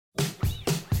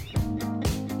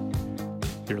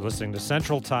You're listening to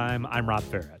Central Time. I'm Rob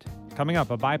Barrett. Coming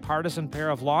up, a bipartisan pair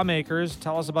of lawmakers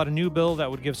tell us about a new bill that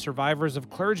would give survivors of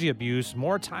clergy abuse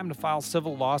more time to file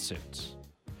civil lawsuits.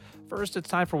 First, it's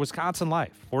time for Wisconsin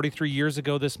Life. 43 years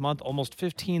ago this month, almost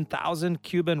 15,000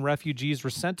 Cuban refugees were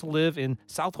sent to live in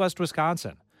southwest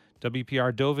Wisconsin.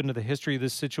 WPR dove into the history of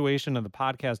this situation in the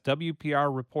podcast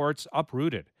WPR Reports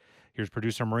Uprooted. Here's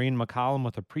producer Maureen McCollum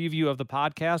with a preview of the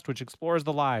podcast, which explores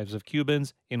the lives of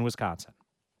Cubans in Wisconsin.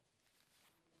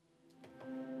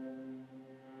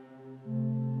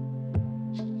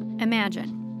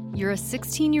 Imagine, you're a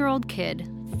 16-year-old kid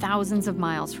thousands of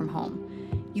miles from home.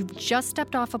 You've just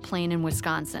stepped off a plane in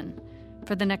Wisconsin.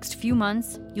 For the next few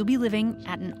months, you'll be living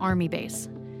at an army base.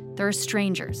 There are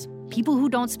strangers, people who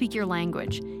don't speak your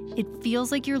language. It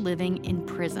feels like you're living in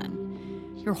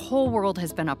prison. Your whole world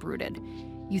has been uprooted.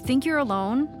 You think you're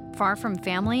alone, far from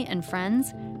family and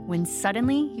friends, when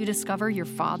suddenly you discover your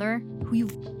father, who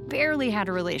you've barely had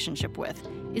a relationship with,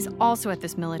 is also at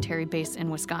this military base in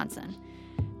Wisconsin.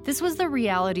 This was the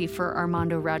reality for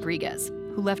Armando Rodriguez,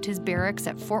 who left his barracks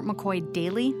at Fort McCoy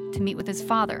daily to meet with his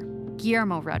father,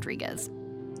 Guillermo Rodriguez.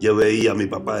 I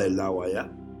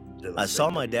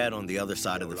saw my dad on the other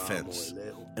side of the fence,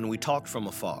 and we talked from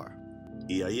afar.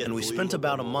 And we spent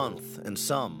about a month and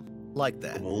some like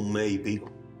that.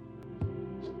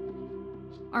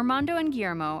 Armando and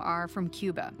Guillermo are from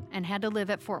Cuba and had to live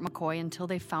at Fort McCoy until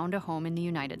they found a home in the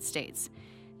United States.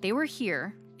 They were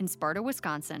here in Sparta,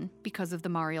 Wisconsin, because of the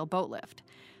Mariel boat lift.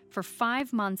 For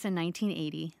 5 months in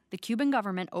 1980, the Cuban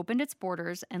government opened its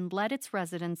borders and let its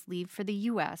residents leave for the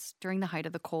U.S. during the height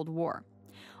of the Cold War.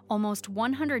 Almost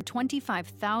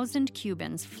 125,000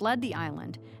 Cubans fled the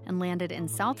island and landed in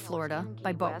South Florida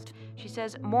by boat. She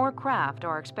says more craft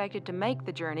are expected to make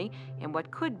the journey in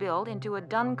what could build into a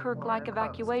Dunkirk-like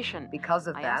evacuation. Because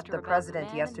of that, the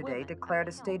president yesterday declared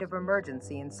a state of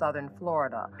emergency in southern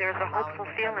Florida. There's a hopeful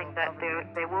feeling that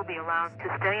they will be allowed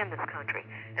to stay in this country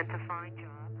and to find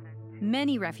jobs.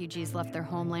 Many refugees left their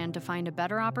homeland to find a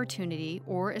better opportunity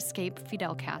or escape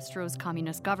Fidel Castro's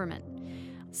communist government.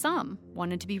 Some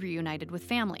wanted to be reunited with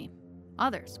family.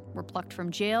 Others were plucked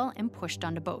from jail and pushed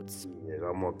onto boats.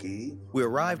 We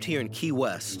arrived here in Key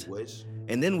West,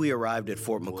 and then we arrived at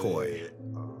Fort McCoy.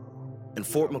 In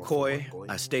Fort McCoy,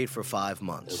 I stayed for 5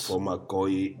 months.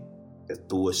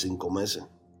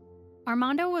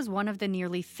 Armando was one of the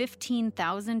nearly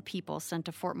 15,000 people sent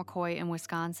to Fort McCoy in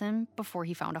Wisconsin before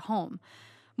he found a home.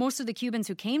 Most of the Cubans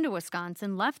who came to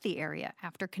Wisconsin left the area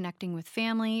after connecting with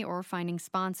family or finding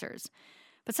sponsors.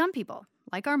 But some people,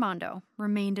 like Armando,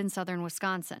 remained in southern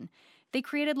Wisconsin. They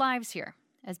created lives here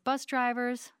as bus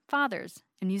drivers, fathers,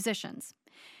 and musicians.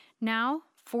 Now,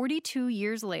 42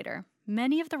 years later,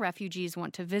 many of the refugees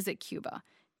want to visit Cuba.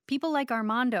 People like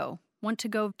Armando want to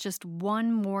go just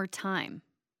one more time,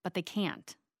 but they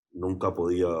can't.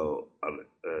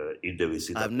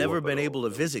 I've never been able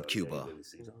to visit Cuba.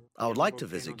 I would like to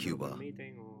visit Cuba.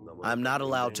 I'm not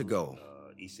allowed to go.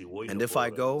 And if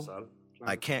I go,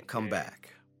 I can't come back.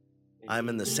 I'm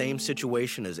in the same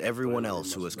situation as everyone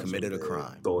else who has committed a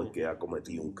crime.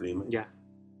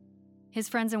 His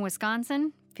friends in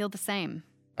Wisconsin feel the same.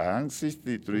 I'm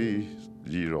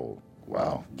 63-year-old.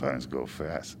 Wow, times go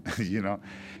fast,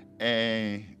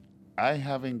 And I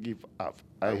haven't given up.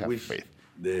 I have faith.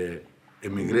 The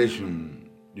immigration,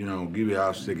 give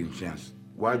us a second chance.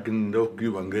 Why can those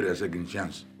Cubans get a second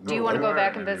chance? Do you want to go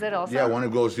back and visit also? Yeah, I want to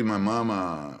go see my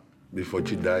mama before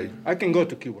she died. I can go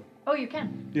to Cuba. Oh, you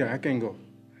can? Yeah, I can go.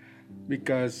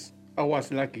 Because I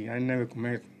was lucky. I never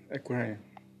committed a crime.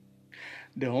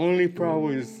 The only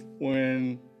problem is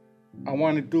when I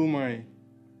want to do my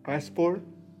passport,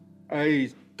 I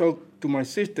talk to my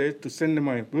sister to send them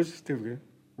my birth certificate.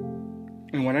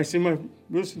 And when I see my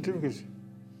birth certificate,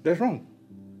 that's wrong.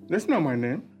 That's not my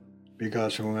name.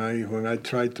 Because when I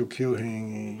tried to kill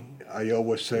him, I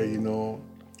always say,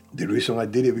 the reason I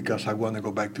did it because I want to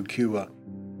go back to Cuba.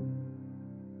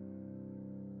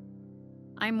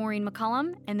 I'm Maureen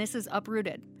McCollum, and this is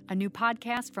Uprooted, a new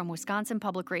podcast from Wisconsin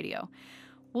Public Radio.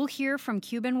 We'll hear from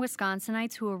Cuban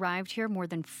Wisconsinites who arrived here more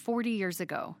than 40 years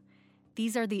ago.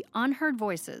 These are the unheard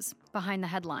voices behind the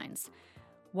headlines.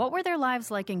 What were their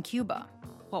lives like in Cuba?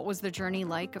 What was the journey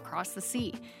like across the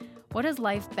sea? What has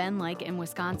life been like in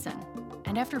Wisconsin?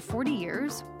 And after 40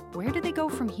 years, where do they go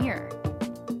from here?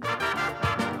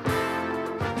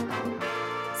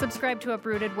 Subscribe to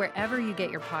Uprooted wherever you get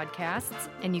your podcasts,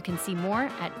 and you can see more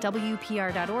at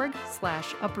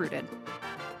wpr.org/uprooted.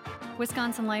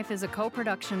 Wisconsin Life is a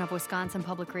co-production of Wisconsin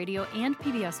Public Radio and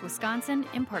PBS Wisconsin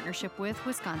in partnership with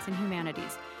Wisconsin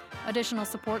Humanities. Additional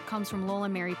support comes from Lola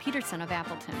Mary Peterson of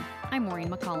Appleton. I'm Maureen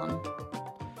McCollum.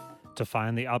 To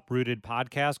find the Uprooted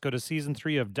podcast, go to Season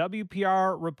 3 of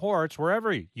WPR Reports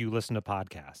wherever you listen to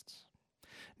podcasts.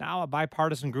 Now, a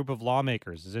bipartisan group of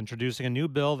lawmakers is introducing a new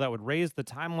bill that would raise the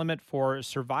time limit for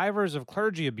survivors of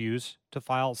clergy abuse to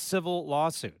file civil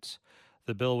lawsuits.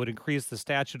 The bill would increase the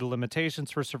statute of limitations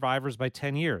for survivors by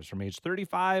 10 years, from age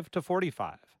 35 to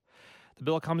 45. The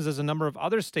bill comes as a number of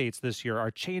other states this year are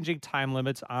changing time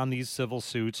limits on these civil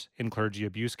suits in clergy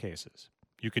abuse cases.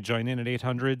 You could join in at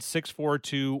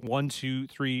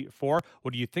 800-642-1234.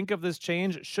 What do you think of this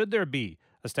change? Should there be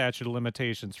a statute of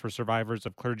limitations for survivors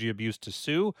of clergy abuse to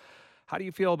sue? How do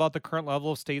you feel about the current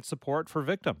level of state support for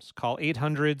victims? Call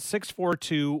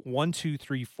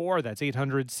 800-642-1234. That's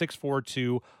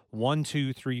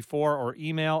 800-642-1234, or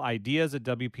email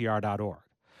ideas@wpr.org.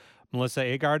 Melissa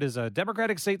Agard is a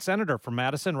Democratic state senator from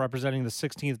Madison representing the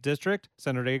 16th District.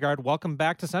 Senator Agard, welcome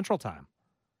back to Central Time.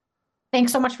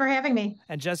 Thanks so much for having me.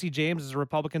 And Jesse James is a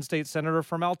Republican state senator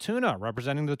from Altoona,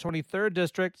 representing the 23rd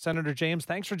District. Senator James,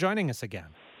 thanks for joining us again.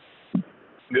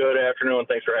 Good afternoon.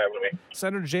 Thanks for having me.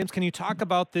 Senator James, can you talk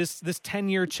about this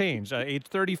 10-year change, age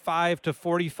 35 to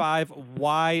 45?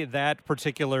 Why that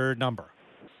particular number?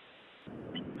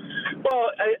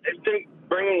 Well, I think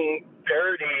bringing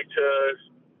parity to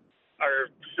our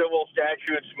civil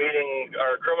statutes meeting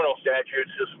our criminal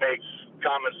statutes just makes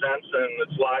common sense and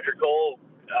it's logical.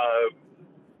 I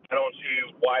don't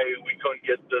see why we couldn't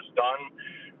get this done.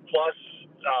 Plus,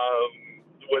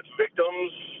 with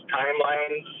victims,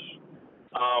 timelines,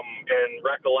 and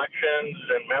recollections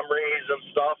and memories and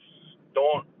stuff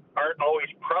aren't always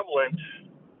prevalent,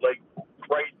 like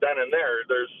right then and there.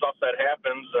 There's stuff that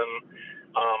happens, and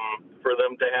for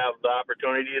them to have the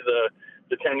opportunity,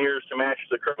 the 10 years to match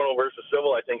the criminal versus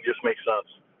civil, I think just makes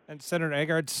sense. And Senator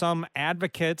Agard, some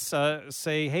advocates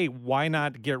say, hey, why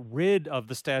not get rid of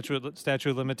the statute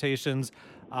of limitations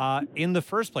in the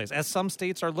first place, as some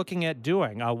states are looking at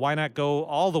doing? Why not go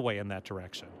all the way in that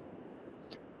direction?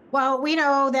 Well, we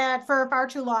know that for far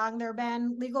too long, there have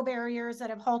been legal barriers that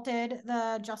have halted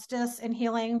the justice and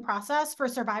healing process for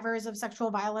survivors of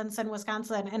sexual violence in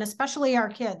Wisconsin, and especially our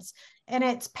kids. And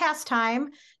it's past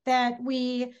time that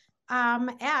we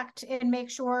act and make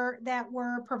sure that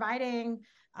we're providing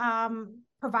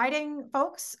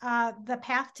folks the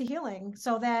path to healing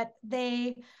so that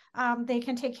they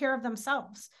can take care of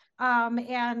themselves.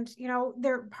 And, you know,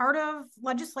 they're part of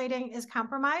legislating is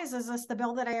compromise. Is this the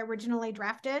bill that I originally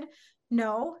drafted?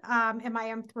 No. I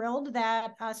am thrilled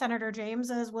that Senator James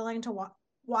is willing to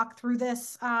walk through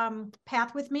this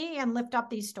path with me and lift up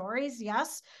these stories.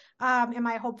 Yes. Am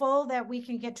I hopeful that we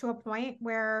can get to a point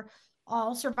where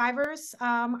all survivors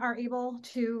are able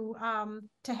to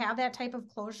have that type of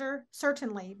closure?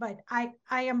 Certainly. But I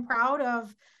am proud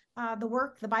of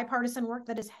the bipartisan work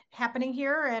that is happening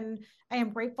here. And I am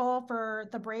grateful for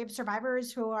the brave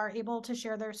survivors who are able to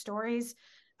share their stories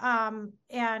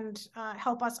and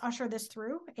help us usher this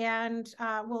through. And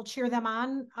we'll cheer them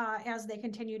on as they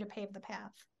continue to pave the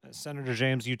path. Senator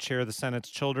James, you chair the Senate's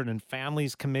Children and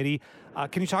Families Committee.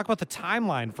 Can you talk about the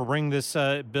timeline for bringing this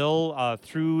bill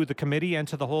through the committee and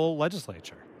to the whole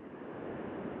legislature?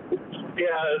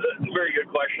 Yeah, very good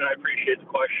question. I appreciate the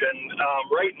question.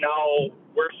 Right now,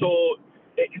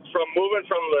 from moving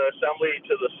from the Assembly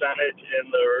to the Senate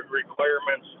and the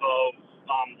requirements of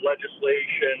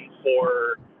legislation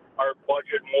for our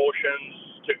budget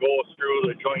motions to go through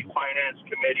the Joint Finance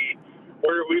Committee,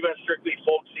 we've been strictly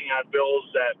focusing on bills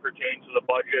that pertain to the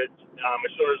budget.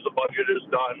 As soon as the budget is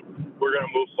done, we're going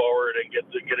to move forward and get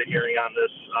a hearing on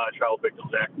this Child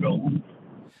Victims Act bill.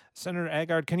 Senator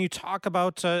Agard, can you talk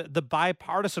about the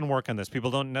bipartisan work on this?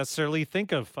 People don't necessarily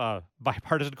think of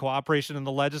bipartisan cooperation in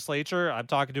the legislature. I'm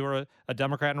talking to a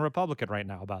Democrat and a Republican right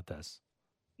now about this.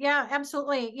 Yeah,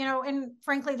 absolutely. You know, and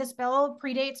frankly, this bill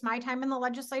predates my time in the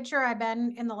legislature. I've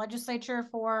been in the legislature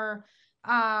for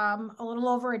a little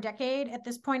over a decade at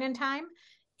this point in time.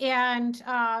 And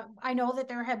I know that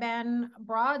there have been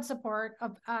broad support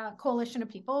of a coalition of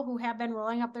people who have been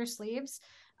rolling up their sleeves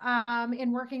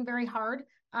and working very hard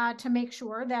to make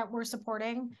sure that we're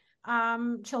supporting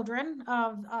children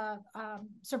of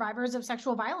survivors of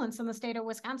sexual violence in the state of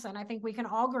Wisconsin. I think we can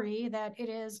all agree that it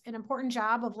is an important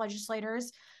job of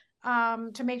legislators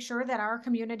to make sure that our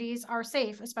communities are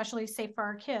safe, especially safe for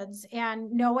our kids.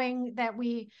 And knowing that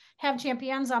we have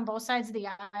champions on both sides of the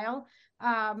aisle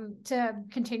to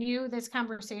continue this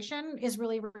conversation is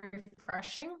really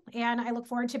refreshing. And I look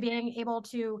forward to being able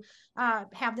to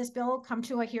have this bill come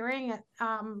to a hearing,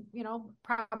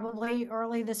 probably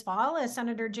early this fall, as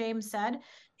Senator James said,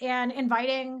 and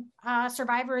inviting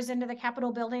survivors into the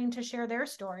Capitol building to share their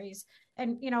stories.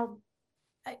 And,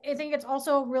 I think it's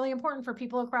also really important for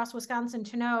people across Wisconsin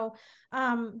to know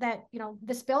that,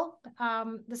 this bill,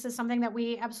 this is something that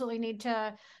we absolutely need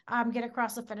to get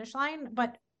across the finish line.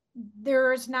 But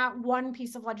there's not one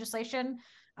piece of legislation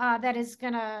that is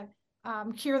going to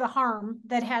cure the harm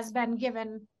that has been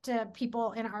given to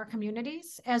people in our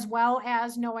communities, as well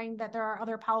as knowing that there are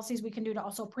other policies we can do to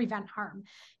also prevent harm.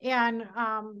 And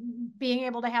being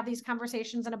able to have these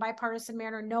conversations in a bipartisan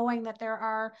manner, knowing that there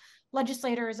are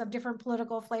legislators of different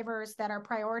political flavors that are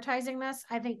prioritizing this,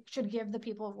 I think should give the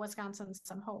people of Wisconsin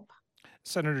some hope.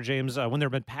 Senator James, when there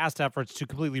have been past efforts to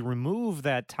completely remove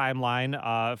that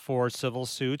timeline for civil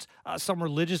suits, some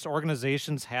religious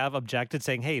organizations have objected,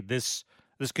 saying, hey, this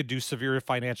could do severe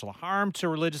financial harm to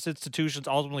religious institutions,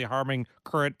 ultimately harming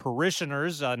current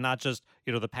parishioners, not just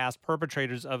the past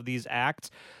perpetrators of these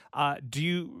acts. Do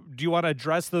you want to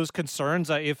address those concerns?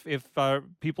 If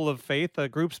people of faith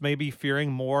groups may be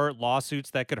fearing more lawsuits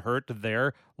that could hurt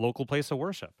their local place of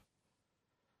worship?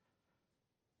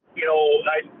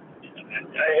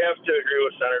 I have to agree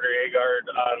with Senator Agard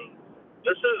on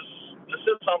this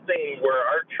is something where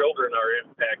our children are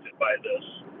impacted by this,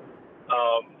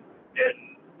 and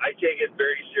I take it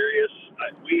very serious.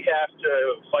 We have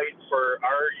to fight for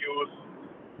our youth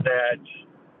that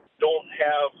don't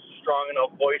have strong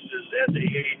enough voices at the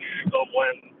age of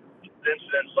when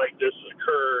incidents like this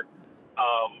occur,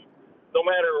 no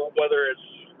matter whether it's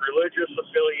religious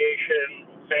affiliation,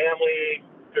 family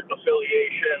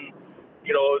affiliation.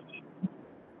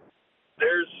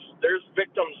 There's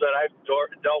victims that I've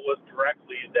dealt with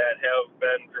directly that have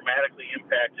been dramatically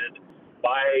impacted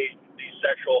by these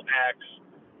sexual acts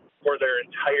for their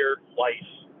entire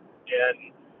life. And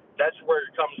that's where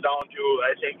it comes down to,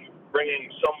 I think, bringing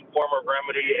some form of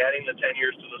remedy, adding the 10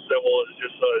 years to the civil is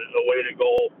just a way to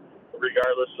go,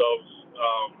 regardless of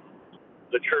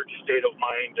the church state of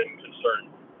mind and concern.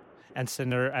 And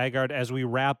Senator Agard, as we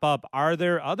wrap up, are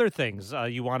there other things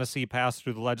you want to see passed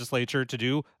through the legislature to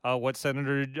do what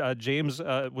Senator James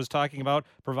was talking about,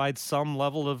 provide some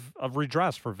level of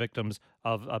redress for victims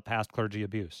of past clergy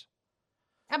abuse?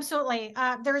 Absolutely.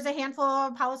 There's a handful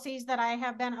of policies that I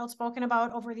have been outspoken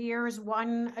about over the years.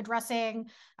 One, addressing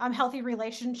healthy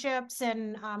relationships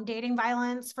and dating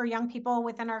violence for young people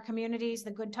within our communities,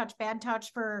 the good touch, bad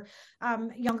touch for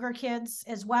younger kids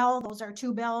as well. Those are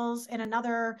two bills. And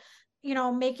another,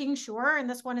 making sure, and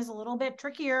this one is a little bit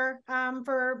trickier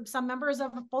for some members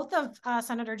of both of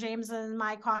Senator James and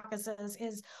my caucuses,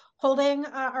 is holding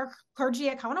our clergy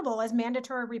accountable as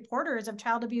mandatory reporters of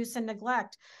child abuse and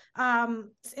neglect,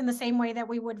 in the same way that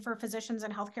we would for physicians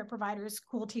and healthcare providers,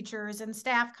 school teachers and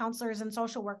staff, counselors and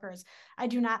social workers. I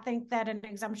do not think that an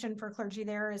exemption for clergy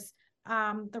there is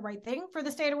the right thing for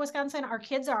the state of Wisconsin. Our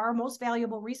kids are our most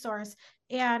valuable resource,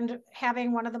 and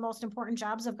having one of the most important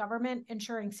jobs of government,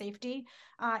 ensuring safety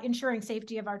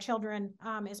of our children,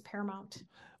 is paramount.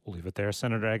 We'll leave it there.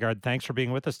 Senator Agard, thanks for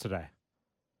being with us today.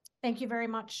 Thank you very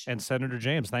much. And Senator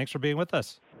James, thanks for being with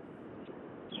us.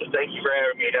 Thank you for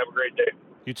having me. Have a great day.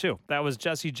 You too. That was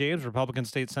Jesse James, Republican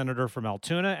State Senator from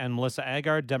Altoona, and Melissa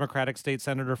Agard, Democratic State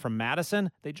Senator from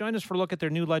Madison. They joined us for a look at their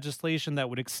new legislation that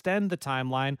would extend the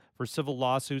timeline for civil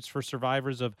lawsuits for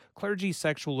survivors of clergy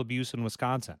sexual abuse in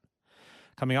Wisconsin.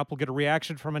 Coming up, we'll get a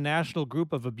reaction from a national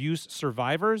group of abuse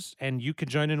survivors, and you can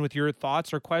join in with your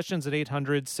thoughts or questions at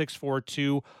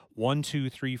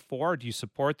 800-642-1234. Do you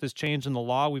support this change in the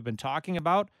law we've been talking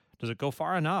about? Does it go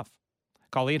far enough?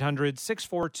 Call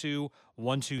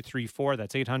 800-642-1234.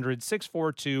 That's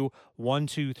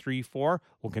 800-642-1234.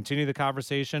 We'll continue the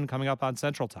conversation coming up on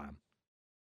Central Time.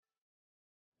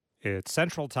 It's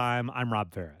Central Time. I'm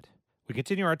Rob Farrett. We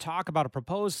continue our talk about a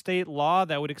proposed state law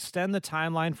that would extend the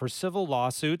timeline for civil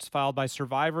lawsuits filed by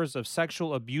survivors of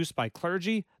sexual abuse by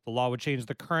clergy. The law would change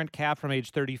the current cap from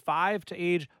age 35 to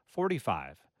age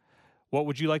 45. What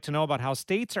would you like to know about how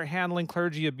states are handling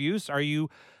clergy abuse? Are you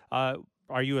a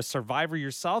survivor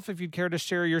yourself? If you'd care to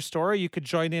share your story, you could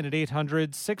join in at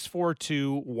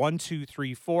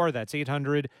 800-642-1234. That's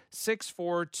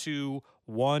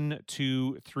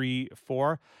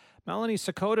 800-642-1234. Melanie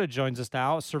Sakota joins us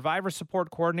now, Survivor Support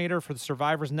Coordinator for the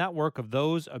Survivors Network of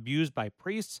Those Abused by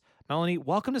Priests. Melanie,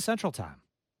 welcome to Central Time.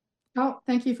 Oh,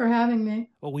 thank you for having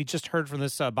me. Well, we just heard from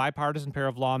this bipartisan pair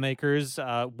of lawmakers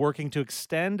working to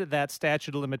extend that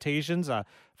statute of limitations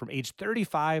from age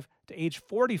 35 to age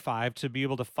 45 to be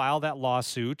able to file that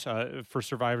lawsuit for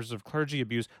survivors of clergy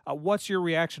abuse. What's your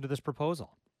reaction to this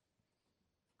proposal?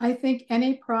 I think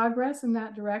any progress in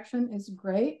that direction is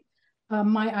great.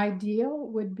 My ideal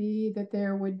would be that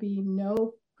there would be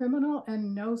no criminal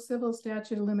and no civil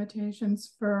statute of limitations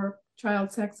for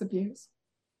child sex abuse.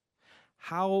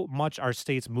 How much are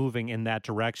states moving in that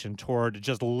direction toward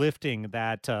just lifting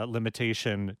that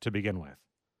limitation to begin with?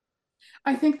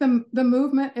 I think the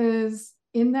movement is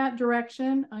in that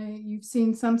direction. You've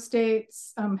seen some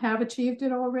states have achieved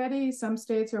it already. Some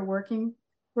states are working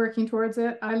towards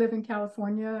it. I live in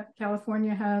California.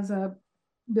 California has a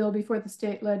bill before the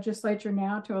state legislature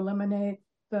now to eliminate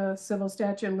the civil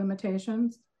statute of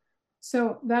limitations.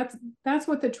 So that's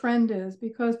what the trend is,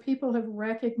 because people have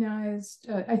recognized,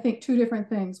 I think, two different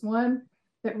things. One,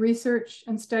 that research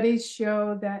and studies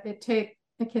show that it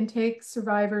can take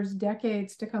survivors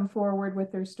decades to come forward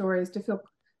with their stories, to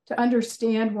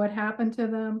understand what happened to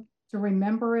them, to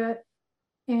remember it,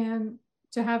 and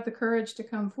to have the courage to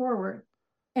come forward.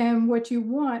 And what you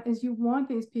want is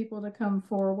these people to come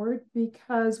forward,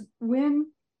 because when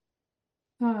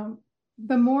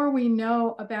the more we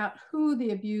know about who the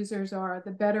abusers are,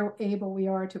 the better able we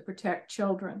are to protect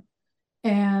children.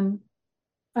 And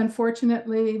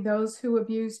unfortunately, those who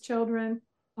abuse children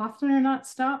often are not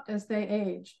stopped as they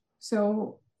age.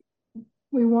 So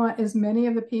we want as many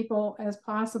of the people as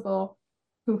possible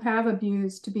who have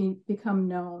abused to become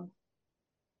known.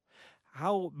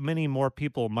 How many more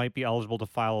people might be eligible to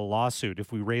file a lawsuit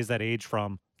if we raise that age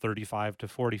from 35 to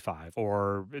 45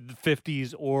 or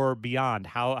 50s or beyond?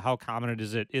 How common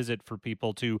is it for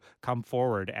people to come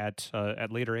forward at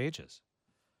later ages?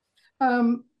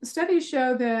 Studies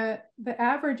show that the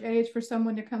average age for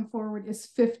someone to come forward is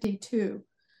 52,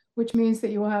 which means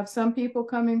that you will have some people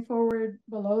coming forward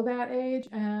below that age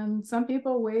and some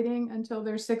people waiting until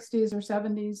their 60s or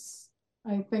 70s.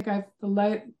 I think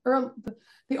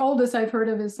the oldest I've heard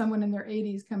of is someone in their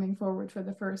 80s coming forward for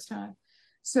the first time.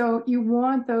 So you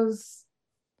want those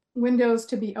windows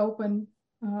to be open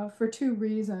for two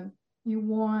reasons. You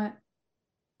want,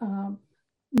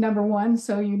 number one,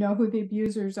 so you know who the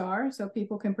abusers are, so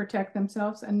people can protect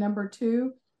themselves. And number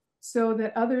two, so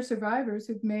that other survivors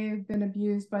who may have been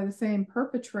abused by the same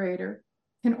perpetrator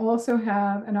can also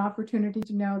have an opportunity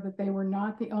to know that they were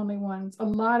not the only ones. A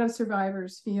lot of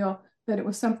survivors feel that it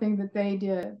was something that they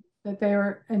did, that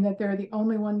they're the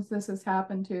only ones this has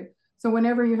happened to. So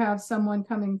whenever you have someone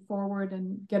coming forward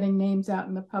and getting names out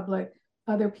in the public,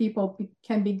 other people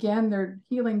can begin their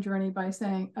healing journey by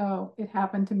saying, oh, it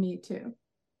happened to me too.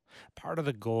 Part of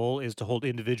the goal is to hold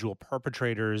individual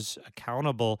perpetrators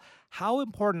accountable. How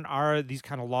important are these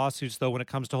kind of lawsuits, though, when it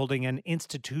comes to holding an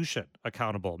institution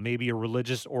accountable, maybe a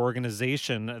religious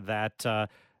organization that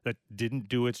didn't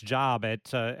do its job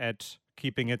at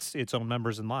keeping its own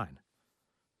members in line?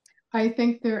 I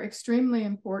think they're extremely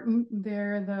important.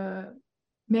 They're the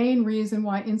main reason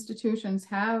why institutions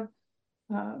have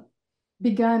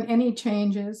begun any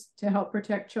changes to help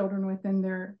protect children within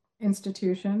their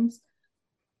institutions.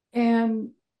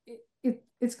 And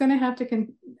it's going to have to,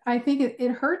 I think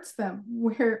it hurts them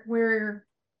where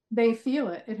they feel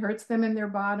it. It hurts them in their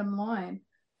bottom line.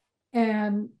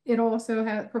 And it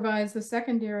also provides the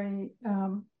secondary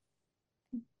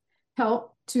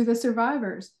help to the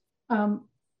survivors.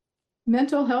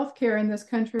 Mental health care in this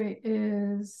country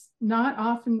is not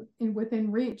often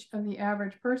within reach of the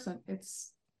average person.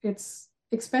 It's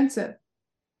expensive.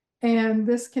 And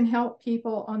this can help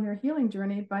people on their healing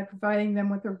journey by providing them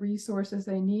with the resources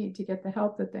they need to get the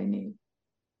help that they need.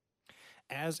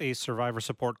 As a survivor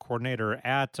support coordinator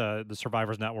at the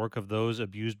Survivors Network of those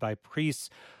abused by priests,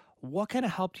 what kind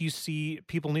of help do you see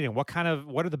people needing? What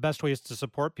are the best ways to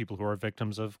support people who are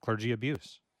victims of clergy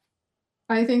abuse?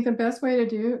 I think the best way to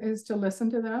do is to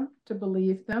listen to them, to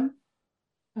believe them,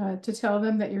 to tell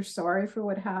them that you're sorry for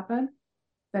what happened,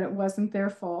 that it wasn't their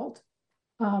fault.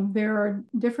 There are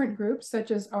different groups,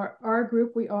 such as our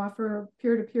group. We offer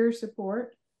peer-to-peer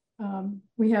support.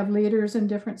 We have leaders in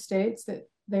different states that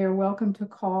they are welcome to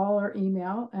call or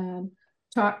email and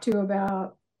talk to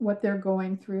about what they're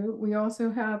going through. We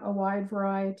also have a wide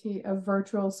variety of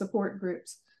virtual support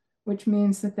groups, which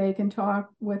means that they can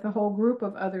talk with a whole group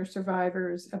of other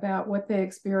survivors about what they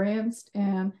experienced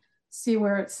and see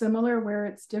where it's similar, where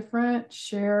it's different,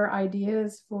 share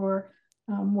ideas for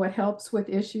what helps with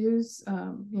issues.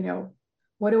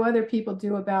 What do other people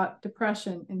do about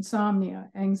depression, insomnia,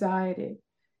 anxiety,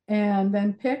 and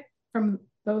then pick from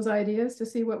those ideas to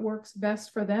see what works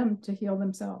best for them to heal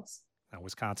themselves.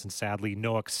 Wisconsin, sadly,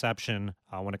 no exception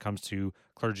when it comes to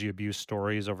clergy abuse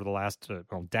stories over the last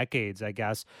decades, I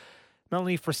guess.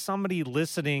 Melanie, for somebody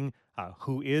listening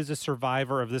who is a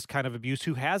survivor of this kind of abuse,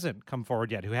 who hasn't come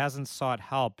forward yet, who hasn't sought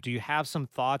help, do you have some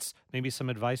thoughts, maybe some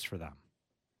advice for them?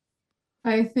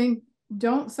 I think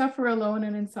don't suffer alone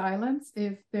and in silence.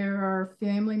 If there are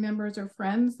family members or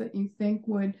friends that you think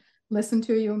would listen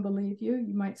to you and believe you,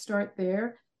 you might start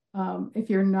there. If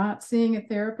you're not seeing a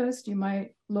therapist, you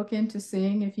might look into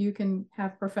seeing if you can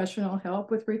have professional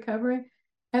help with recovery.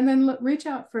 And then reach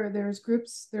out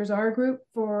there's our group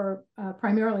for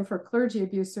primarily for clergy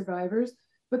abuse survivors,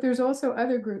 but there's also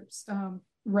other groups,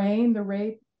 RAIN, the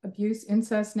Rape, Abuse,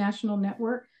 Incest National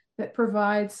Network, that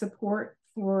provides support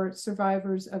for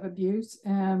survivors of abuse.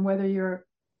 And whether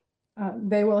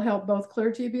they will help both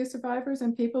clergy abuse survivors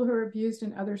and people who are abused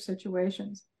in other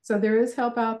situations. So there is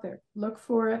help out there. Look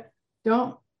for it.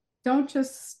 Don't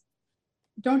just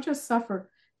suffer.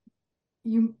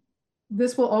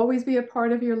 This will always be a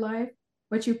part of your life,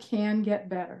 but you can get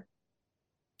better.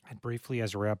 And briefly,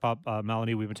 as a wrap up,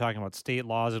 Melanie, we've been talking about state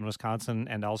laws in Wisconsin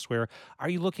and elsewhere. Are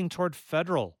you looking toward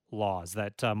federal laws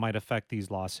that might affect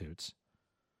these lawsuits?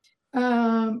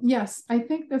 Yes, I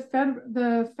think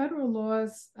the federal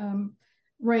laws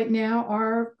right now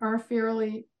are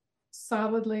fairly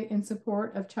solidly in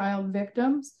support of child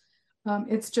victims.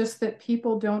 It's just that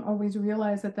people don't always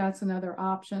realize that that's another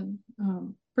option,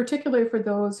 particularly for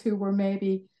those who were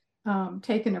maybe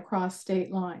taken across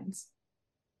state lines.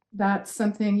 That's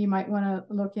something you might want to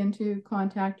look into.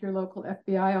 Contact your local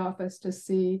FBI office to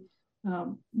see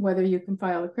whether you can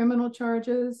file the criminal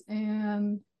charges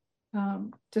and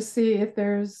to see if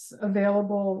there's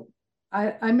available.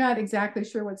 I'm not exactly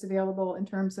sure what's available in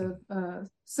terms of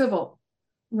civil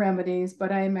remedies,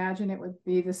 but I imagine it would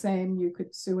be the same. You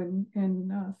could sue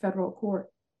in federal court.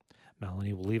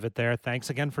 Melanie, we'll leave it there. Thanks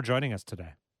again for joining us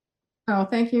today. Oh,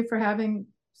 thank you for having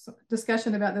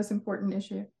discussion about this important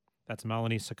issue. That's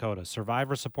Melanie Sakota,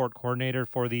 Survivor Support Coordinator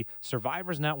for the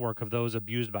Survivors Network of Those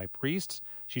Abused by Priests.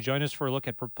 She joined us for a look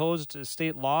at proposed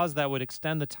state laws that would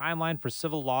extend the timeline for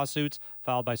civil lawsuits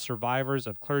filed by survivors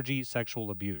of clergy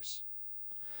sexual abuse.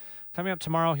 Coming up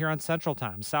tomorrow here on Central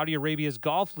Time, Saudi Arabia's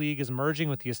Golf League is merging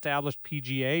with the established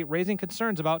PGA, raising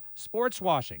concerns about sports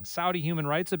washing, Saudi human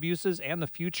rights abuses, and the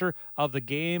future of the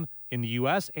game in the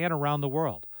U.S. and around the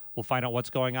world. We'll find out what's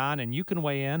going on, and you can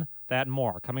weigh in. That and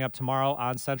more coming up tomorrow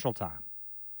on Central Time.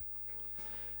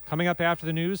 Coming up after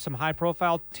the news, some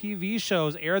high-profile TV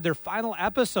shows aired their final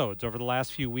episodes over the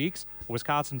last few weeks. A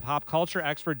Wisconsin pop culture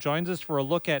expert joins us for a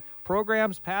look at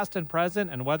programs past and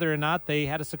present and whether or not they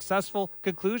had a successful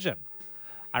conclusion.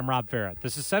 I'm Rob Ferret.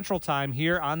 This is Central Time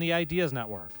here on the Ideas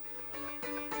Network.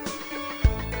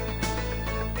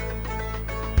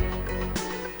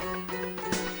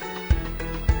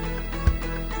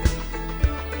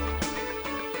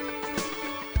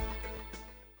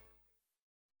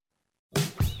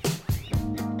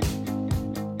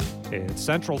 It's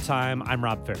Central Time. I'm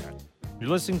Rob Ferret. You're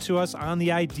listening to us on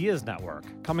the Ideas Network.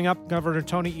 Coming up, Governor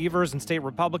Tony Evers and state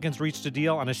Republicans reached a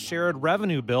deal on a shared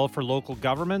revenue bill for local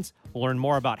governments. We'll learn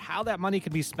more about how that money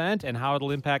can be spent and how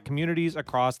it'll impact communities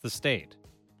across the state.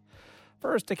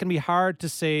 First, it can be hard to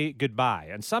say goodbye,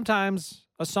 and sometimes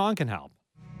a song can help.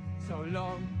 So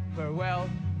long, farewell,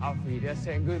 auf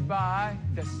Wiedersehen, goodbye.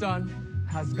 The sun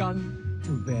has gone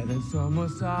to bed and so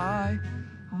must I.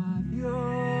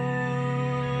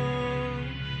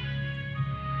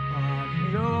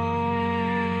 Adios.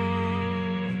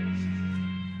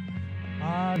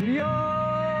 Adios.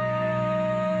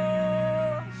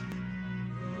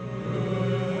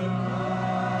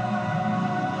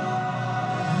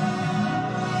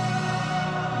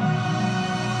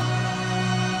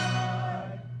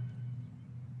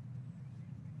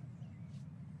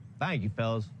 Thank you,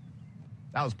 fellas.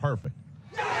 That was perfect.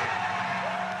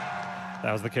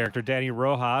 That was the character Danny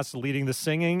Rojas leading the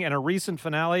singing in a recent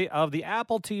finale of the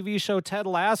Apple TV show Ted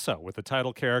Lasso, with the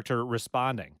title character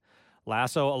responding.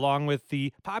 Lasso, along with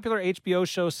the popular HBO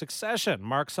show Succession,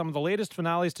 marks some of the latest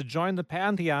finales to join the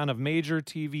pantheon of major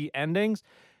TV endings.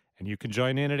 And you can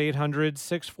join in at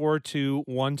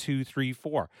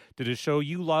 800-642-1234. Did a show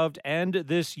you loved end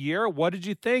this year? What did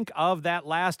you think of that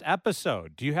last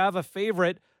episode? Do you have a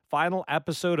favorite final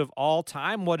episode of all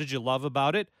time? What did you love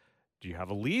about it? Do you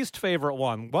have a least favorite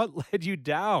one? What led you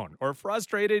down or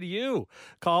frustrated you?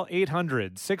 Call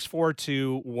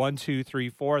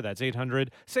 800-642-1234. That's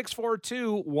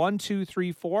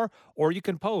 800-642-1234. Or you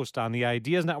can post on the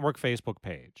Ideas Network Facebook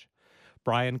page.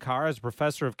 Brian Carr is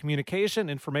professor of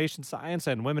communication, information science,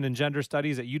 and women and gender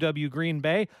studies at UW Green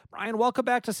Bay. Brian, welcome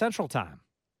back to Central Time.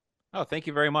 Oh, thank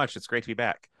you very much. It's great to be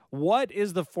back. What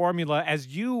is the formula, as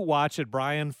you watch it,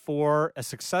 Brian, for a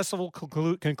successful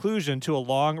conclusion to a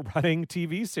long-running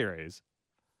TV series?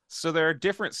 So there are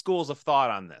different schools of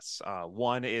thought on this.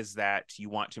 One is that you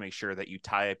want to make sure that you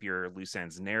tie up your loose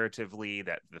ends narratively,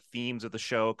 that the themes of the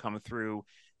show come through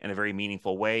in a very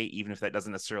meaningful way, even if that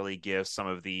doesn't necessarily give some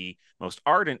of the most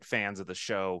ardent fans of the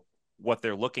show what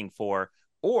they're looking for,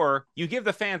 or you give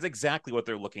the fans exactly what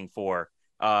they're looking for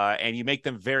and you make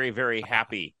them very, very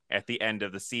happy at the end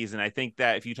of the season. I think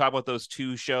that if you talk about those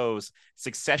two shows,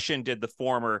 Succession did the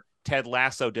former, Ted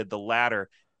Lasso did the latter,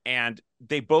 and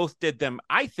they both did them,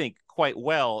 I think, quite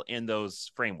well in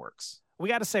those frameworks. We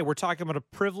got to say, we're talking about a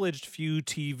privileged few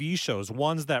TV shows,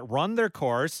 ones that run their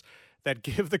course, that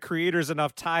give the creators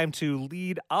enough time to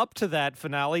lead up to that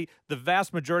finale. The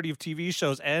vast majority of TV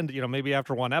shows end, maybe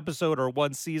after one episode or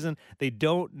one season. They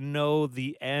don't know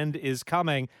the end is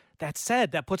coming. That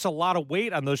said, that puts a lot of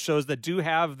weight on those shows that do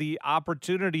have the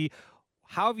opportunity.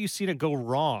 How have you seen it go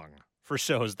wrong for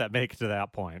shows that make it to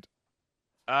that point?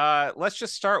 Let's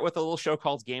just start with a little show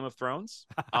called Game of Thrones.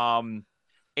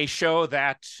 A show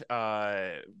that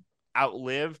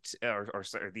outlived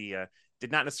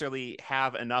did not necessarily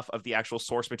have enough of the actual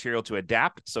source material to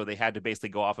adapt, so they had to basically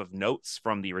go off of notes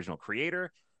from the original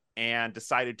creator, and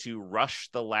decided to rush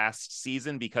the last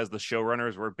season because the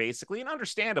showrunners were basically and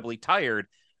understandably tired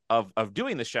of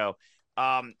doing the show.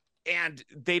 And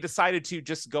they decided to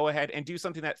just go ahead and do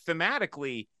something that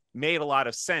thematically made a lot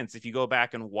of sense. If you go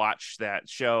back and watch that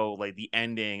show, like the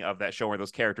ending of that show where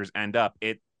those characters end up,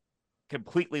 it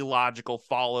completely logical,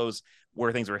 follows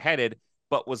where things were headed,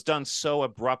 but was done so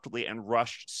abruptly and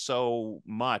rushed so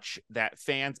much that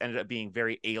fans ended up being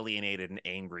very alienated and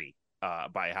angry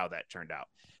by how that turned out.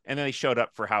 And then they showed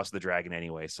up for House of the Dragon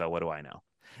anyway, so what do I know?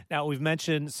 Now, we've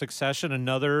mentioned Succession,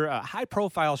 another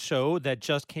high-profile show that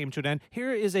just came to an end.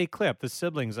 Here is a clip. The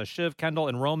siblings, Shiv, Kendall,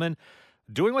 and Roman,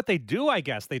 doing what they do, I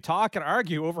guess. They talk and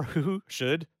argue over who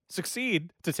should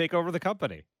succeed to take over the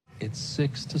company. It's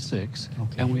 6-6,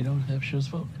 and we don't have Shiv's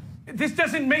vote. This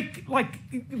doesn't make,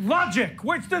 logic.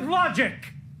 Where's the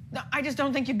logic? No, I just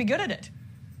don't think you'd be good at it.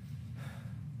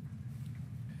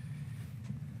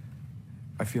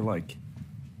 I feel like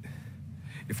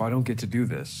if I don't get to do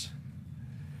this,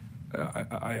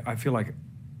 I feel like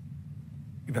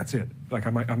that's it. Like I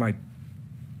might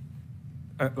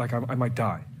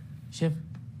die. Shiv,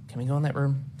 can we go in that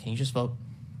room? Can you just vote?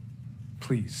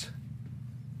 Please.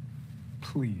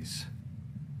 Please.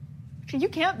 You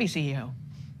can't be CEO.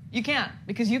 You can't,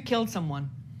 because you killed someone.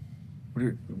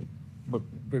 Which?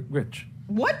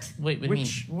 What? Wait,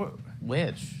 which?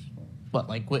 Which? What,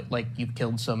 like you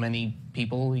killed so many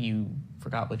people you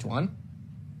forgot which one?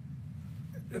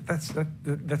 That's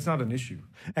not an issue.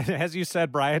 And as you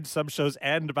said, Brian, some shows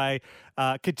end by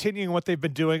continuing what they've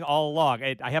been doing all along.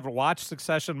 I haven't watched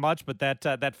Succession much, but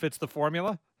that fits the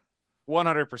formula.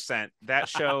 100%. That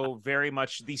show very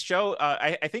much. The show.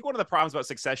 I think one of the problems about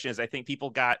Succession is I think people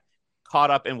got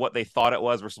caught up in what they thought it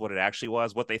was versus what it actually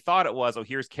was. What they thought it was,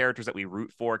 here's characters that we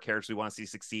root for, characters we want to see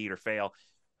succeed or fail.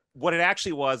 What it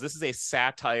actually was, this is a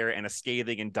satire and a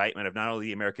scathing indictment of not only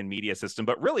the American media system,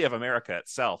 but really of America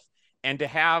itself. And to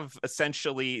have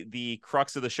essentially the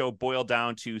crux of the show boil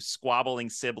down to squabbling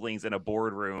siblings in a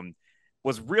boardroom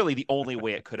was really the only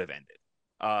way it could have ended.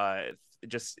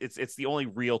 It's the only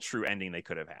real true ending they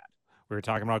could have had. We were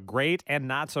talking about great and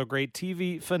not so great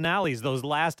TV finales, those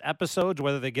last episodes,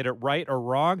 whether they get it right or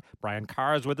wrong. Brian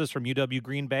Carr is with us from UW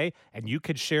Green Bay, and you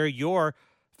could share your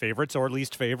favorites or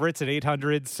least favorites at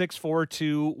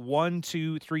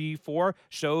 800-642-1234.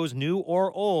 Shows new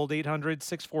or old,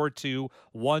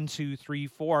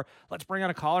 800-642-1234. Let's bring on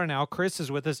a caller now. Chris is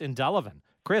with us in Delavan.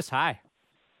 Chris, hi.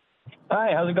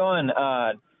 Hi, how's it going?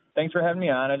 Thanks for having me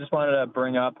on. I just wanted to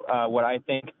bring up what I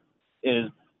think is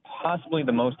possibly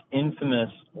the most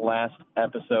infamous last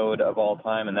episode of all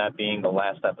time, and that being the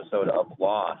last episode of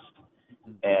Lost.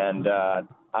 And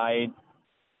I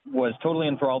was totally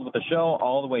enthralled with the show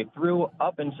all the way through,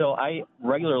 up until I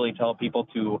regularly tell people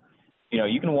to,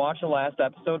 you can watch the last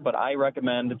episode, but I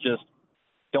recommend just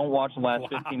don't watch the last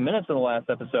 15 minutes of the last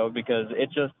episode, because it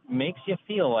just makes you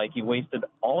feel like you wasted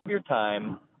all of your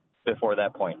time before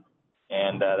that point.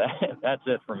 And that's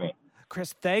it for me.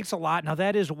 Chris, thanks a lot. Now,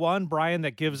 that is one, Brian,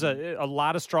 that gives a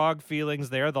lot of strong feelings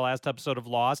there, the last episode of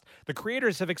Lost. The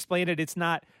creators have explained it. It's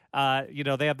not,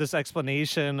 they have this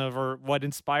explanation of what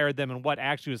inspired them and what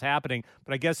actually was happening.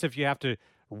 But I guess if you have to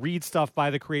read stuff by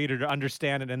the creator to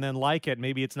understand it and then like it,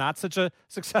 maybe it's not such a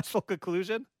successful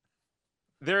conclusion.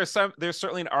 There's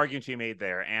certainly an argument to be made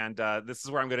there. And this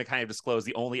is where I'm going to kind of disclose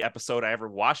the only episode I ever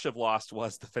watched of Lost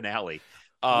was the finale.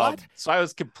 What? So I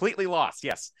was completely lost.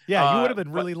 Yes. Yeah, you would have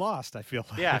been really lost, I feel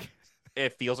like. Yeah.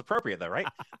 It feels appropriate though, right?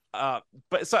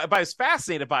 But I was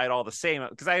fascinated by it all the same,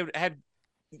 because I had,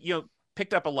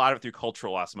 picked up a lot of it through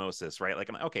cultural osmosis, right? Like,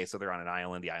 I'm like, okay, so they're on an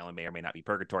island. The island may or may not be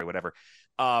purgatory, whatever.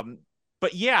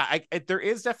 But yeah, there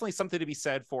is definitely something to be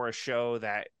said for a show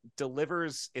that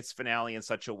delivers its finale in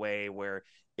such a way where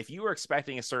if you were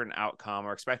expecting a certain outcome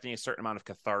or expecting a certain amount of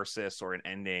catharsis or an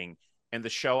ending, and the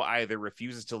show either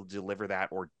refuses to deliver that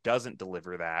or doesn't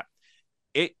deliver that,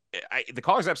 the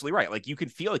caller's absolutely right. Like, you can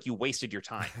feel like you wasted your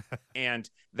time. And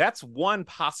that's one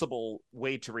possible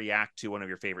way to react to one of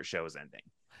your favorite shows ending.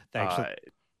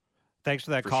 Thanks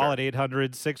for that call sure. at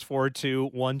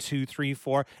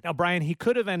 800-642-1234. Now, Brian, he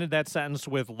could have ended that sentence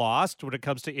with Lost when it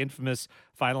comes to infamous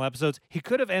final episodes. He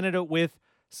could have ended it with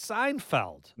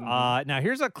Seinfeld. Now,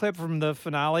 here's a clip from the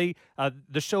finale.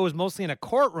 The show is mostly in a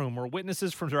courtroom where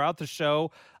witnesses from throughout the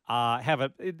show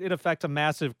have, in effect, a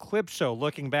massive clip show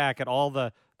looking back at all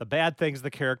the bad things the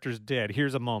characters did.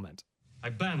 Here's a moment. I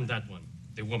banned that one,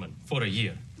 the woman, for a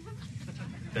year.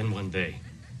 Then one day,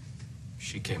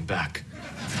 she came back.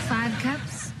 5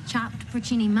 cups, chopped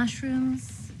porcini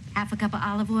mushrooms, half a cup of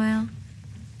olive oil,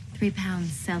 3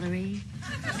 pounds celery.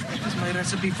 That's my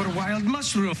recipe for wild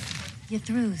mushroom. You're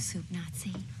through, soup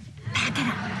Nazi. Pack it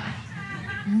up.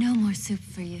 No more soup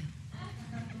for you.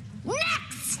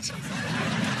 Next!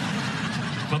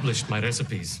 Published my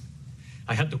recipes.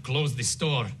 I had to close the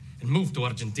store and move to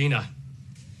Argentina.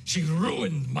 She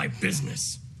ruined my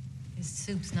business. This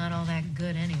soup's not all that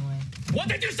good anyway. What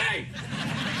did you say?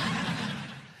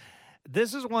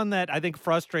 This is one that I think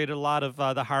frustrated a lot of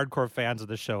the hardcore fans of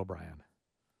the show, Brian.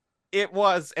 It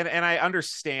was, and I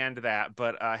understand that,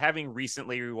 but having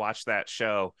recently rewatched that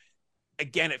show,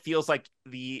 again, it feels like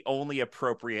the only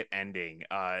appropriate ending.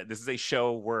 This is a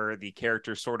show where the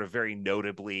characters sort of very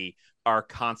notably are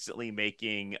constantly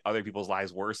making other people's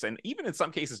lives worse, and even in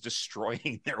some cases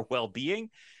destroying their well-being.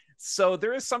 So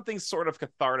there is something sort of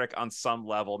cathartic on some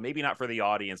level, maybe not for the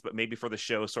audience, but maybe for the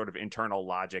show's sort of internal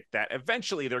logic, that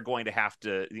eventually they're going to have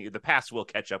to, the past will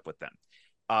catch up with them.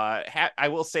 I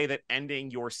will say that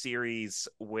ending your series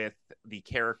with the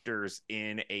characters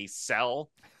in a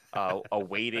cell,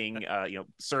 awaiting,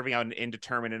 serving out an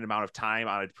indeterminate amount of time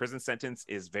on a prison sentence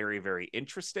is very, very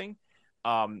interesting.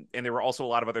 And there were also a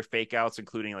lot of other fake outs,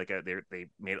 including they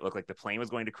made it look like the plane was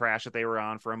going to crash that they were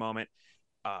on for a moment.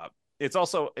 It's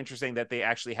also interesting that they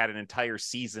actually had an entire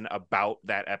season about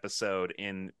that episode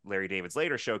in Larry David's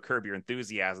later show, Curb Your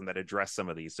Enthusiasm, that addressed some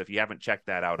of these. So if you haven't checked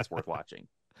that out, it's worth watching.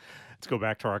 Let's go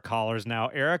back to our callers now.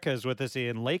 Erica is with us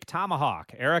in Lake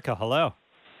Tomahawk. Erica, hello.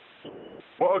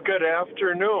 Well, good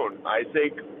afternoon. I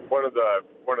think one of the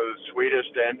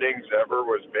sweetest endings ever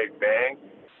was Big Bang,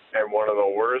 and one of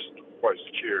the worst was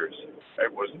Cheers. I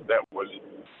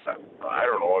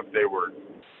don't know if they were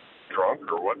drunk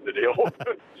or what the deal was.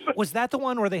 Was that the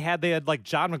one where they had like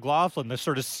John McLaughlin, this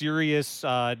sort of serious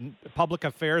public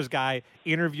affairs guy,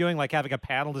 interviewing, like having a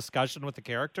panel discussion with the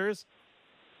characters?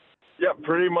 Yeah,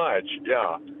 pretty much.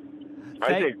 Yeah.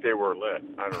 I think they were lit.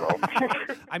 I don't know.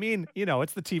 I mean,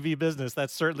 it's the TV business.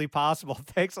 That's certainly possible.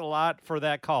 Thanks a lot for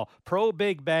that call. Pro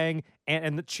Big Bang,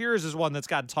 and the Cheers is one that's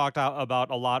gotten talked about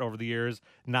a lot over the years.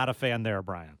 Not a fan there,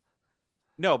 Brian.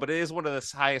 No, but it is one of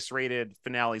the highest rated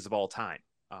finales of all time.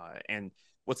 And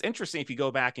what's interesting, if you go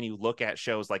back and you look at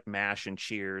shows like MASH and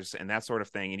Cheers and that sort of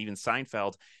thing, and even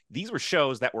Seinfeld, these were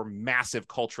shows that were massive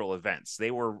cultural events.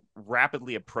 They were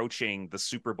rapidly approaching the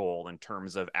Super Bowl in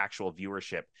terms of actual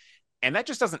viewership. And that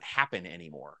just doesn't happen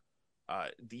anymore.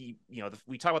 We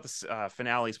talk about the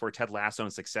finales for Ted Lasso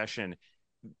and Succession.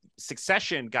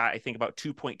 Succession got, I think, about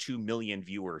 2.2 million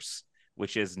viewers,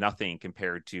 which is nothing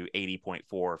compared to 80.4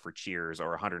 for Cheers or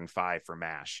 105 for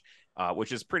MASH,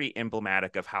 which is pretty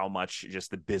emblematic of how much just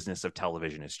the business of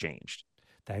television has changed.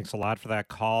 Thanks a lot for that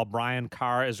call. Brian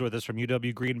Carr is with us from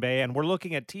UW Green Bay, and we're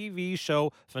looking at TV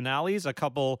show finales, a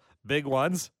couple big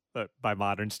ones. By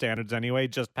modern standards anyway,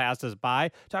 just passed us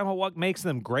by, talking about what makes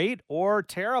them great or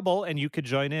terrible, and you could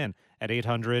join in at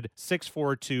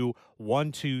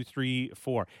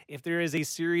 800-642-1234. If there is a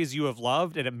series you have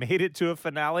loved and it made it to a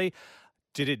finale,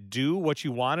 did it do what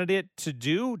you wanted it to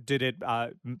do? Did it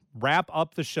wrap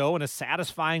up the show in a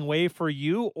satisfying way for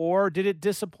you, or did it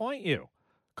disappoint you?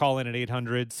 Call in at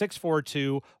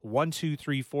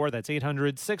 800-642-1234. That's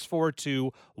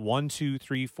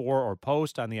 800-642-1234, or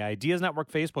post on the Ideas Network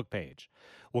Facebook page.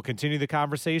 We'll continue the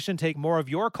conversation, take more of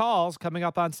your calls coming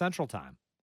up on Central Time.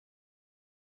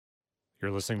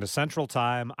 You're listening to Central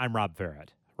Time. I'm Rob Farrett.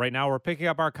 Right now, we're picking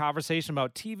up our conversation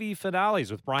about TV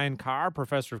finales with Brian Carr,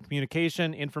 professor of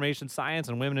communication, information science,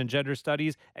 and women and gender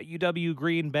studies at UW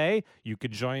Green Bay. You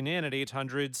could join in at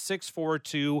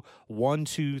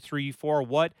 800-642-1234.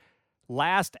 What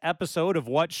last episode of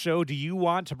what show do you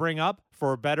want to bring up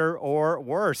for better or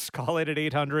worse? Call it at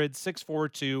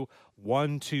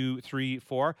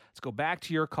 800-642-1234. Let's go back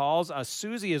to your calls.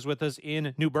 Susie is with us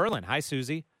in New Berlin. Hi,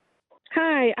 Susie.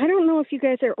 Hi. I don't know if you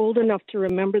guys are old enough to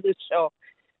remember this show,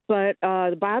 but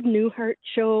the Bob Newhart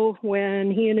show,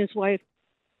 when he and his wife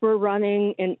were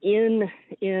running, and in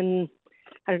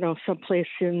I don't know, someplace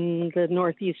in the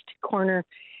northeast corner.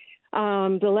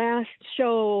 The last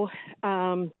show,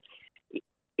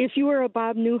 if you were a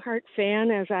Bob Newhart fan,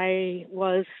 as I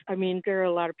was, I mean, there are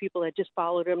a lot of people that just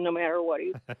followed him no matter what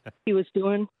he was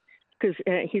doing, because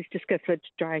he's just got such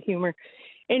dry humor.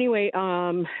 Anyway,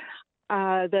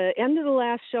 the end of the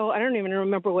last show, I don't even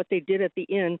remember what they did at the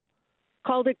end.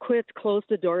 Called it quits, closed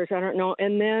the doors, I don't know.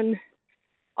 And then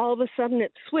all of a sudden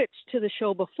it switched to the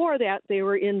show before that. They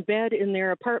were in bed in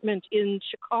their apartment in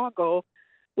Chicago,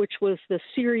 which was the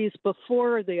series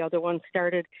before the other one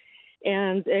started.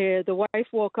 And the wife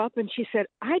woke up and she said,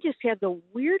 I just had the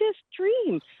weirdest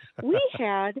dream. We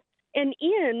had an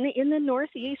inn in the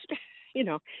Northeast, you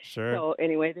know. Sure. So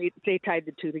anyway, they tied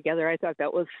the two together. I thought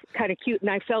that was kind of cute,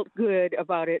 and I felt good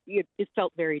about it. It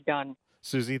felt very done.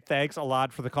 Susie, thanks a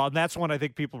lot for the call. And that's one I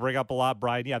think people bring up a lot,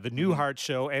 Brian. Yeah, the Newhart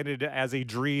show ended as a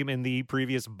dream in the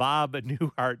previous Bob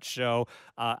Newhart show.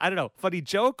 I don't know, funny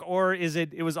joke, or is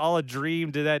it was all a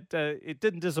dream? It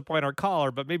didn't disappoint our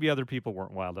caller, but maybe other people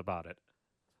weren't wild about it.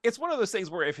 It's one of those things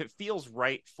where if it feels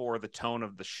right for the tone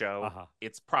of the show,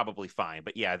 it's probably fine.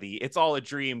 But yeah, the it's all a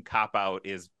dream cop-out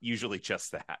is usually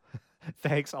just that.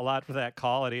 Thanks a lot for that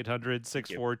call at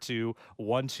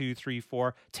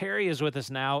 800-642-1234. Terry is with us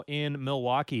now in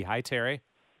Milwaukee. Hi, Terry.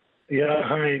 Yeah,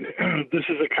 hi. This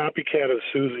is a copycat of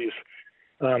Susie's.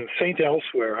 St.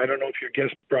 Elsewhere. I don't know if your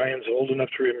guest Brian's old enough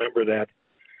to remember that.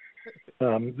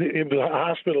 It was a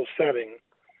hospital setting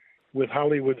with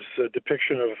Hollywood's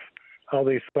depiction of how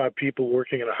they thought people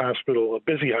working in a hospital, a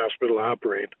busy hospital,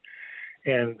 operate.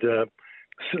 And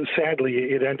sadly,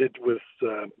 it ended with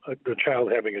the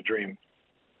child having a dream.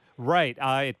 Right.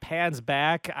 It pans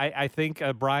back, I think,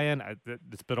 Brian,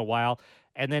 it's been a while.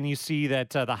 And then you see that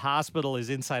the hospital is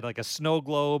inside like a snow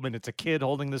globe, and it's a kid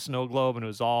holding the snow globe, and it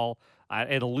was all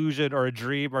an illusion or a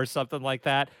dream or something like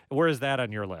that. Where is that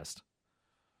on your list?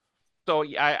 So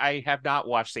I have not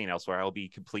watched St. Elsewhere. I will be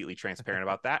completely transparent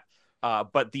about that.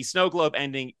 But the snow globe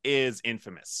ending is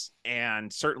infamous,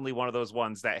 and certainly one of those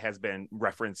ones that has been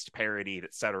referenced, parodied,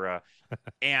 etc.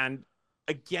 And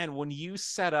again, when you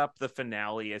set up the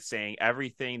finale as saying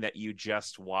everything that you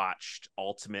just watched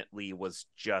ultimately was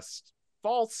just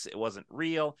false, it wasn't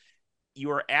real, you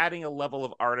are adding a level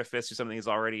of artifice to something that's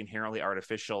already inherently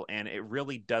artificial, and it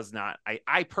really does not.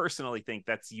 I personally think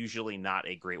that's usually not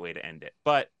a great way to end it,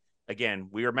 but again,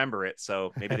 we remember it,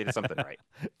 so maybe they did something right.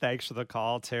 Thanks for the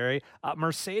call, Terry.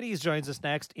 Mercedes joins us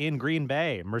next in Green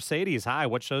Bay. Mercedes, hi.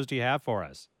 What shows do you have for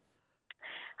us?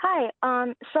 Hi.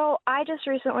 So I just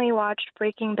recently watched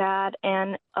Breaking Bad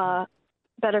and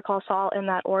Better Call Saul in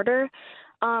that order.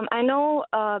 I know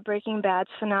Breaking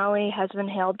Bad's finale has been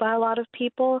hailed by a lot of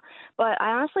people, but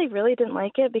I honestly really didn't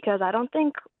like it because I don't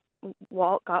think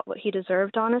Walt got what he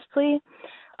deserved, honestly.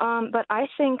 But I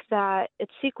think that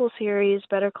its sequel series,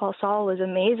 Better Call Saul, was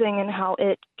amazing in how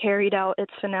it carried out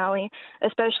its finale,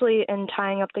 especially in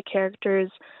tying up the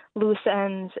characters' loose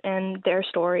ends and their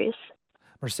stories.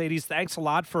 Mercedes, thanks a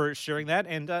lot for sharing that.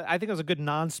 And I think it was a good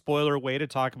non-spoiler way to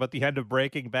talk about the end of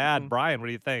Breaking Bad. Brian, what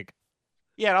do you think?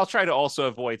 Yeah, and I'll try to also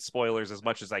avoid spoilers as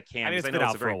much as I can. I mean, it's been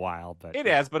out for a while, but it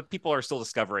has. But people are still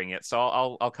discovering it, so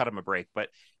I'll cut them a break. But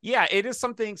yeah, it is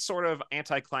something sort of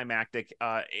anticlimactic.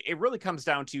 It really comes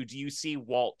down to: do you see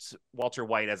Walter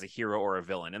White as a hero or a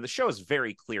villain? And the show is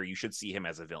very clear. You should see him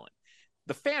as a villain.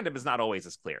 The fandom is not always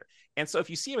as clear, and so if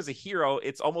you see him as a hero,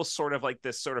 it's almost sort of like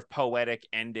this sort of poetic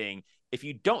ending. If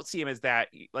you don't see him as that,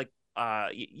 like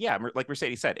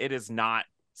Mercedes said, it is not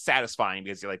satisfying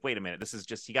because you're like, wait a minute, this is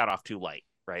just he got off too light.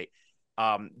 Right.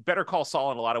 Better Call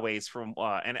Saul in a lot of ways and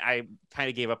I kind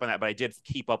of gave up on that, but I did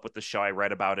keep up with the show. I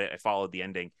read about it. I followed the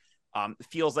ending.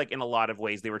 Feels like in a lot of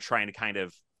ways they were trying to kind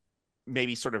of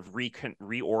maybe sort of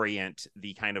reorient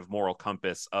the kind of moral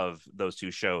compass of those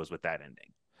two shows with that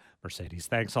ending. Mercedes,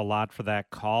 thanks a lot for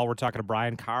that call. We're talking to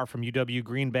Brian Carr from UW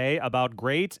Green Bay about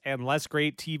great and less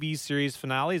great TV series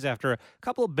finales after a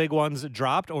couple of big ones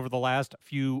dropped over the last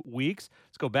few weeks.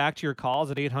 Let's go back to your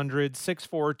calls at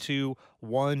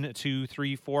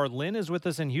 800-642-1234. Lynn is with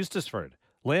us in Eustisford.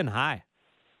 Lynn, hi.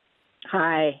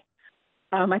 Hi.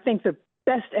 I think the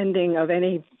best ending of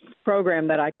any program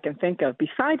that I can think of,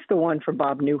 besides the one for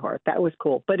Bob Newhart, that was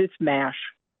cool, but it's MASH.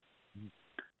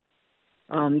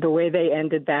 The way they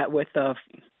ended that with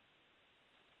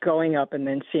going up and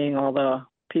then seeing all the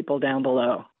people down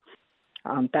below,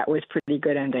 that was pretty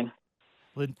good ending.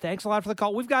 Lynn, thanks a lot for the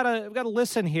call. We've got to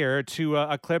listen here to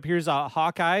a clip. Here's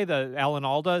Hawkeye, the Alan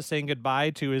Alda, saying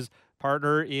goodbye to his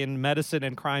partner in medicine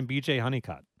and crime, B.J.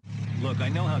 Honeycutt. Look, I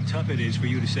know how tough it is for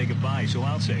you to say goodbye, so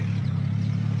I'll say it.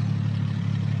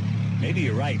 Maybe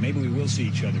you're right. Maybe we will see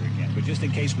each other again, but just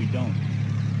in case we don't,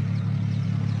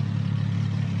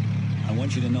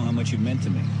 want you to know how much you meant to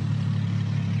me.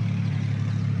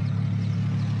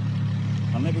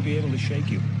 I'll never be able to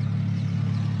shake you.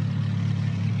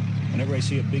 Whenever I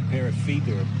see a big pair of feet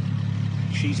or a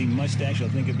cheesy mustache, I'll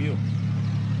think of you.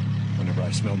 Whenever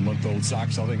I smell month-old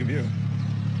socks, I'll think of you.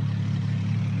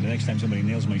 And the next time somebody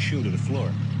nails my shoe to the floor.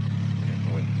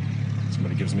 Yeah, when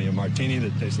somebody gives me a martini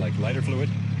that tastes like lighter fluid.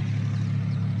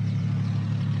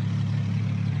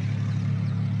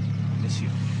 I miss you.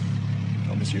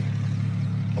 I'll miss you.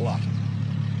 A lot.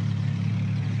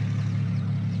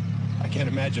 I can't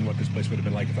imagine what this place would have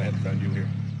been like if I hadn't found you here.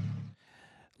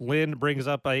 Lynn brings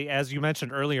up, as you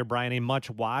mentioned earlier, Brian, a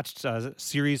much-watched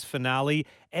series finale,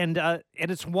 and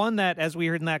it's one that, as we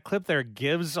heard in that clip there,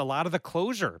 gives a lot of the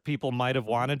closure people might have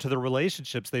wanted to the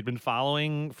relationships they'd been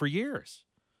following for years.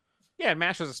 Yeah,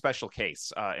 MASH was a special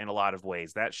case in a lot of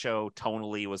ways. That show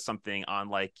tonally was something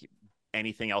unlike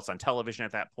anything else on television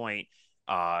at that point.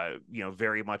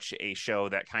 Very much a show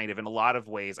that kind of, in a lot of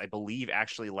ways, I believe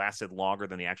actually lasted longer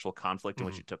than the actual conflict in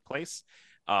which it took place.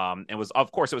 And was,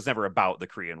 of course, it was never about the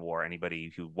Korean War.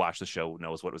 Anybody who watched the show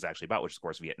knows what it was actually about, which is, of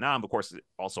course, Vietnam. Of course, it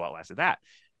also outlasted that.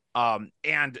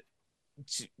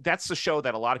 That's the show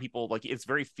that a lot of people like. It's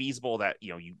very feasible that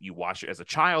you watch it as a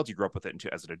child, you grew up with it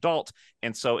as an adult,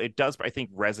 and so it does, I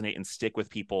think, resonate and stick with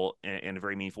people in a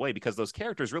very meaningful way because those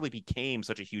characters really became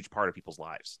such a huge part of people's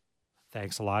lives.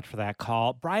 Thanks a lot for that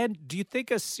call. Brian, do you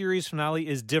think a series finale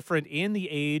is different in the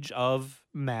age of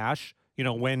MASH,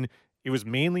 when it was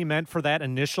mainly meant for that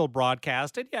initial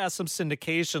broadcast and, some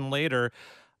syndication later,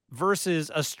 versus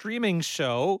a streaming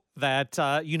show that,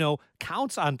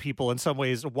 counts on people in some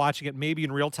ways, watching it maybe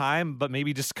in real time, but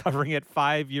maybe discovering it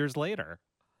 5 years later?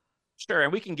 Sure,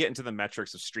 and we can get into the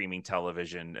metrics of streaming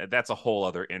television. That's a whole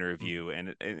other interview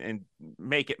and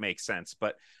make it make sense.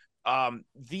 But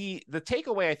the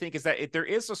takeaway, I think, is that there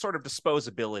is a sort of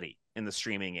disposability in the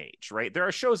streaming age, right? There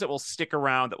are shows that will stick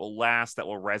around, that will last, that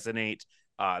will resonate,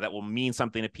 that will mean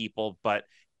something to people, but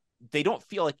they don't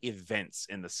feel like events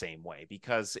in the same way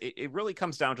because it really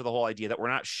comes down to the whole idea that we're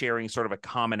not sharing sort of a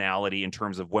commonality in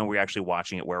terms of when we're actually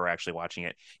watching it, where we're actually watching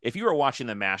it. If you were watching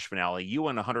the MASH finale, you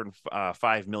and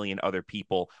 105 million other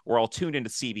people were all tuned into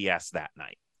CBS that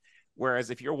night.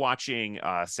 Whereas if you're watching,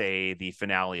 say, the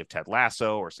finale of Ted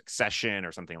Lasso or Succession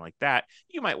or something like that,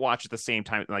 you might watch at the same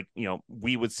time. Like,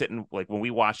 we would sit and when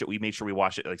we watched it, we made sure we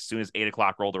watched it as soon as 8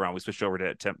 o'clock rolled around. We switched over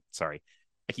to sorry,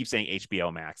 I keep saying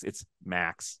HBO Max. It's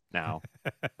Max now.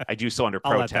 I do so under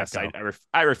protest.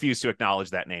 I refuse to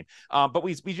acknowledge that name. But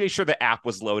we made sure the app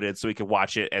was loaded so we could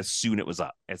watch it as soon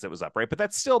as it was up, right? But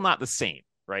that's still not the same,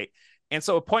 right? And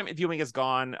so appointment viewing is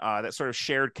gone. That sort of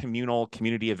shared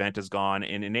community event is gone.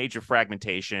 In an age of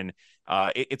fragmentation,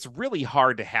 it's really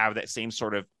hard to have that same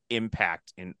sort of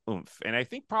impact and oomph. And I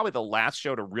think probably the last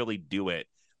show to really do it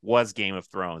was Game of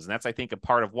Thrones. And that's, I think, a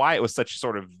part of why it was such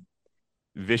sort of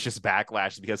vicious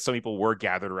backlash, because some people were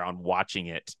gathered around watching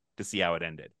it to see how it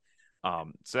ended.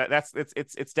 So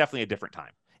it's definitely a different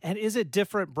time. And is it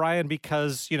different, Brian,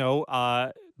 because,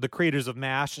 the creators of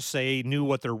MASH, say, knew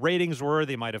what their ratings were?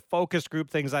 They might have focus group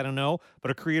things, I don't know.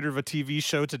 But a creator of a TV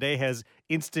show today has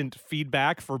instant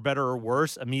feedback, for better or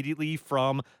worse, immediately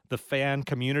from the fan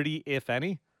community, if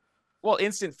any? Well,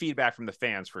 instant feedback from the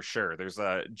fans, for sure. There's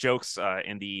jokes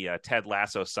in the Ted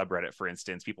Lasso subreddit, for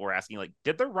instance. People were asking,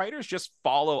 did the writers just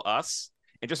follow us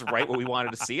and just write what we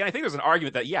wanted to see? And I think there's an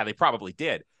argument that, yeah, they probably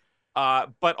did.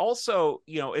 But also,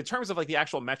 in terms of the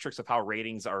actual metrics of how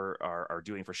ratings are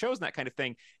doing for shows and that kind of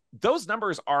thing, those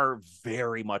numbers are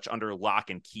very much under lock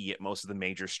and key at most of the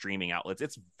major streaming outlets.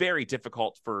 It's very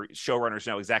difficult for showrunners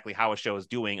to know exactly how a show is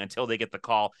doing until they get the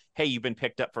call, hey, you've been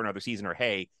picked up for another season, or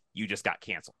hey, you just got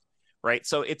canceled. Right.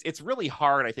 So it's really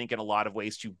hard, I think, in a lot of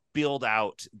ways to build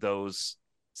out those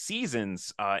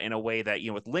seasons in a way that,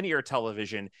 with linear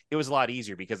television, it was a lot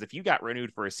easier, because if you got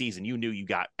renewed for a season, you knew you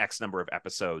got X number of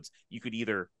episodes. You could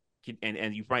either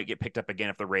and you might get picked up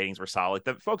again if the ratings were solid.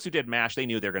 The folks who did MASH, they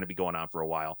knew they're going to be going on for a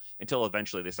while until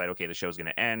eventually they decide, okay, the show's going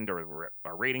to end, or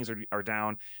our ratings are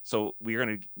down. So we're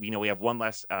going to, we have one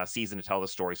less season to tell the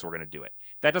story, so we're going to do it.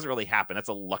 That doesn't really happen. That's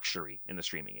a luxury in the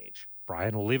streaming age.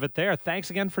 Brian, we'll leave it there. Thanks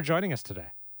again for joining us today.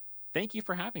 Thank you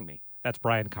for having me. That's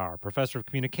Brian Carr, professor of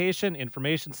communication,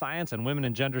 information science, and women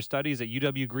and gender studies at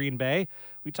UW Green Bay.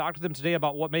 We talked with him today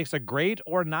about what makes a great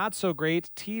or not so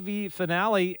great TV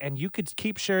finale, and you could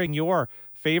keep sharing your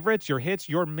favorites, your hits,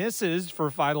 your misses for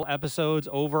final episodes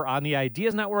over on the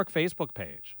Ideas Network Facebook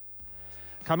page.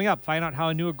 Coming up, find out how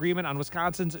a new agreement on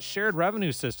Wisconsin's shared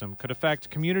revenue system could affect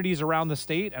communities around the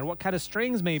state and what kind of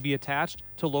strings may be attached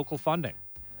to local funding.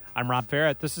 I'm Rob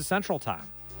Farrett. This is Central Time.